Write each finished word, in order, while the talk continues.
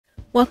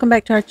Welcome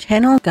back to our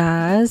channel,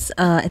 guys.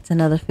 It's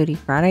another Foodie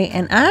Friday,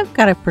 and I've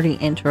got a pretty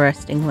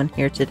interesting one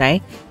here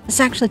today. This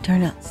actually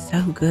turned out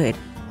so good.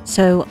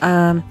 So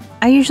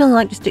I usually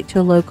like to stick to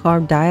a low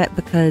carb diet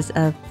because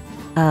of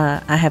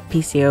I have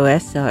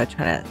PCOS, so I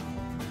try to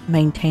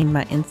maintain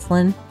my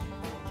insulin.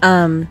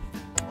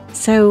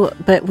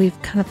 But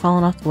we've kind of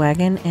fallen off the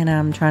wagon, and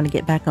I'm trying to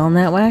get back on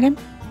that wagon.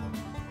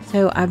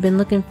 So I've been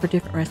looking for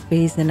different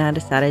recipes, and I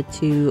decided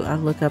to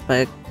look up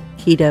a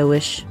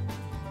keto-ish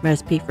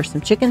recipe for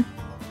some chicken.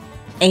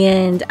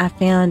 And I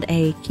found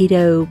a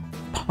keto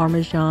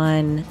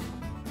Parmesan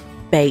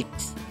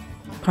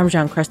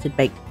crusted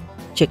baked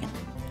chicken.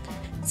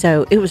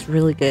 So it was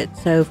really good.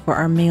 So for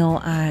our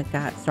meal, I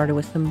got started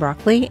with some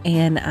broccoli,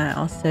 and I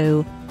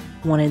also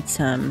wanted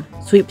some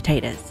sweet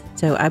potatoes.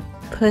 So I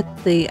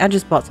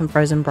just bought some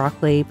frozen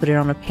broccoli, put it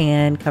on a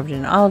pan, covered it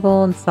in olive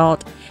oil and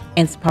salt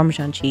and some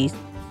Parmesan cheese.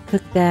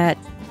 Cooked that,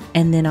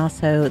 and then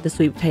also the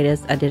sweet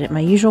potatoes, I did it my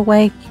usual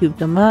way, cubed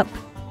them up,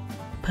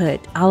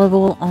 put olive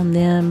oil on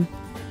them,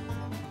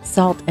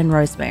 salt and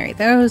rosemary.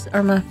 Those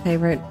are my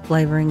favorite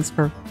flavorings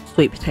for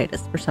sweet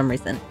potatoes for some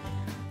reason.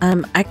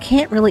 I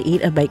can't really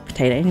eat a baked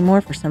potato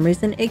anymore for some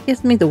reason. It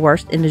gives me the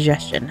worst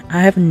indigestion. I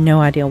have no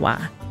idea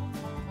why.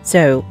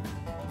 So,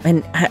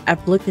 and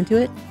I've looked into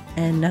it,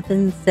 and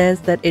nothing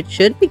says that it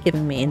should be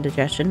giving me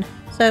indigestion.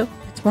 So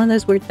it's one of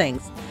those weird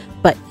things.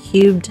 But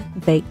cubed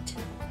baked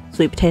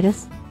sweet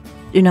potatoes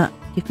do not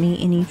give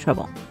me any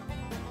trouble.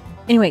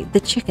 Anyway, the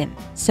chicken.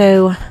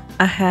 So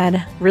I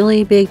had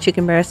really big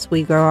chicken breasts.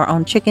 We grow our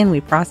own chicken.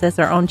 We process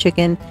our own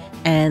chicken,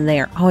 and they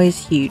are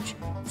always huge.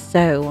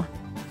 So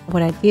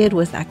what I did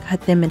was I cut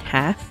them in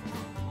half,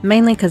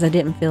 mainly because I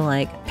didn't feel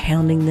like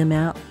pounding them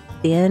out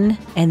thin,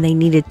 and they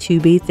needed to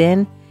be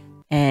thin.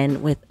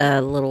 And with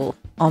a little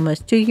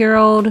almost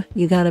 2-year-old,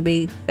 you gotta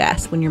be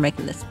fast when you're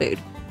making this food.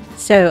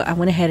 So I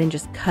went ahead and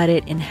just cut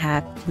it in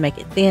half to make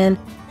it thin,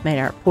 made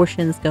our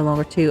portions go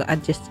longer too. I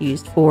just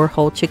used 4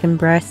 whole chicken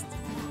breasts.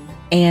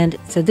 And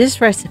so this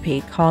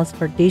recipe calls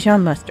for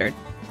Dijon mustard,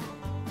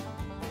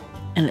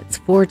 and it's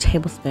 4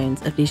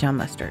 tablespoons of Dijon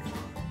mustard.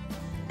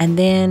 And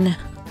then,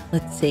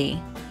 let's see,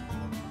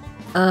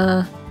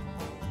 garlic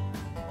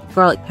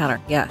powder.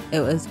 Yeah,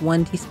 it was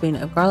 1 teaspoon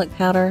of garlic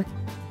powder,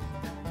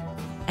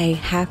 a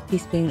 ½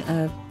 teaspoon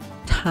of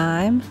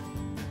thyme,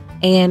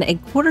 and a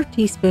 1/4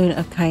 teaspoon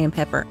of cayenne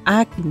pepper.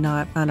 I could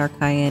not find our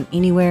cayenne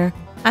anywhere.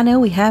 I know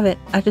we have it,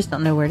 I just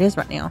don't know where it is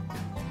right now.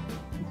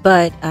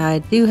 But I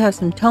do have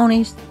some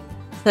Tony's,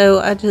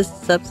 so I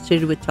just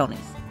substituted with Tony's.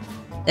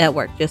 That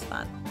worked just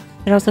fine.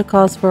 It also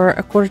calls for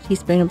a 1/4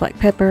 teaspoon of black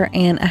pepper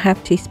and a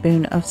 ½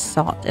 teaspoon of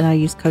salt, and I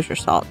use kosher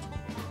salt.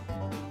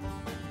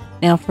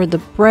 Now for the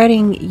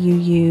breading, you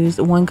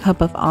use 1 cup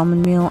of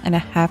almond meal and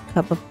a ½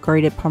 cup of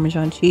grated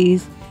Parmesan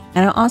cheese.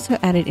 And I also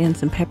added in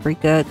some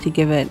paprika to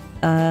give it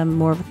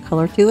more of a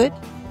color to it.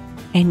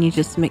 And you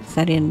just mix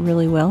that in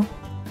really well.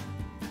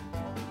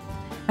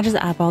 I just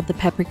eyeballed the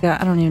paprika.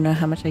 I don't even know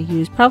how much I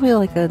used. Probably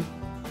like a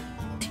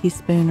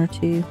teaspoon or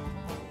 2.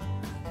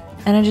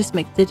 And I just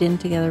mixed it in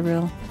together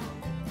real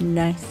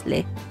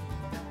nicely.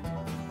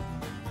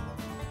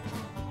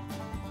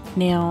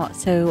 Now,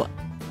 so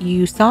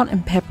you salt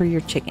and pepper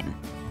your chicken.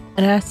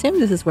 And I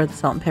assume this is where the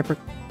salt and pepper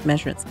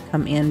measurements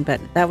come in,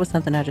 but that was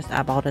something I just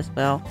eyeballed as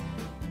well.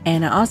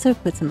 And I also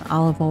put some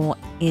olive oil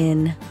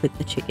in with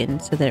the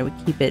chicken so that it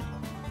would keep it,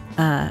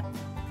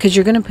 because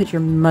you're going to put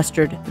your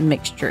mustard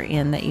mixture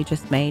in that you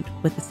just made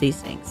with the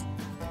seasonings.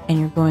 And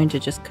you're going to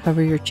just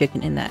cover your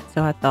chicken in that.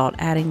 So I thought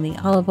adding the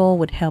olive oil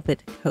would help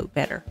it coat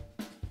better.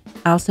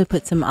 I also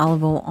put some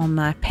olive oil on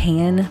my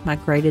pan, my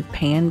grated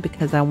pan,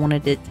 because I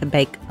wanted it to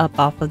bake up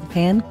off of the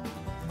pan.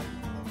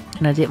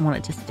 And I didn't want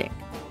it to stick.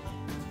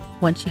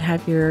 Once you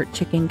have your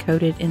chicken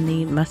coated in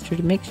the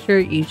mustard mixture,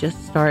 you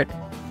just start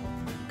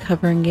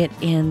covering it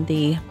in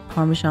the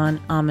Parmesan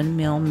almond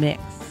meal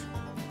mix.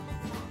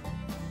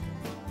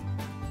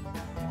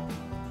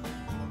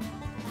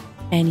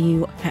 And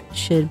you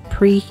should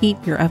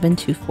preheat your oven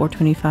to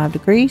 425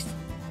 degrees.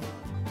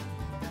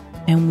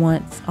 And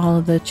once all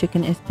of the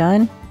chicken is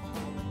done,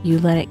 you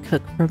let it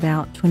cook for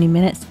about 20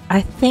 minutes.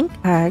 I think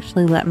I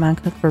actually let mine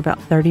cook for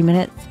about 30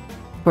 minutes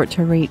for it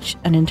to reach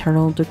an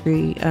internal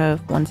degree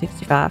of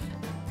 165.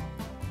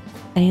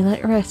 And you let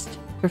it rest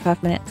for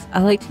 5 minutes.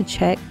 I like to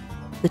check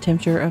the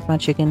temperature of my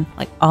chicken,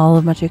 like all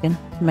of my chicken,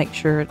 to make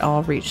sure it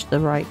all reached the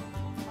right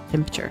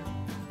temperature.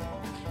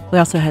 We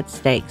also had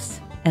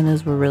steaks, and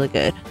those were really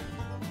good.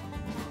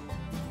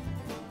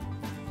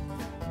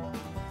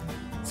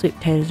 Sweet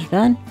potatoes are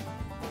done,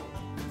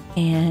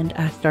 and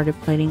I started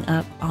plating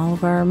up all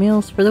of our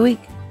meals for the week.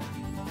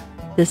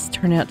 This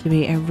turned out to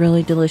be a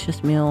really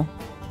delicious meal.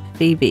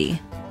 Phoebe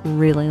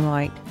really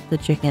liked the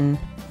chicken,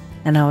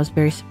 and I was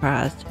very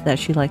surprised that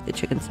she liked the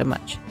chicken so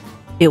much.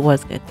 It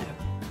was good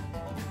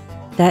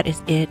though. That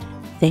is it.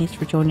 Thanks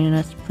for joining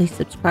us. Please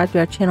subscribe to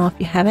our channel if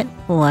you haven't.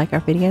 Like our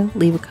video,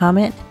 leave a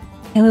comment,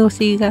 and we will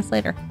see you guys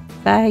later.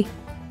 Bye.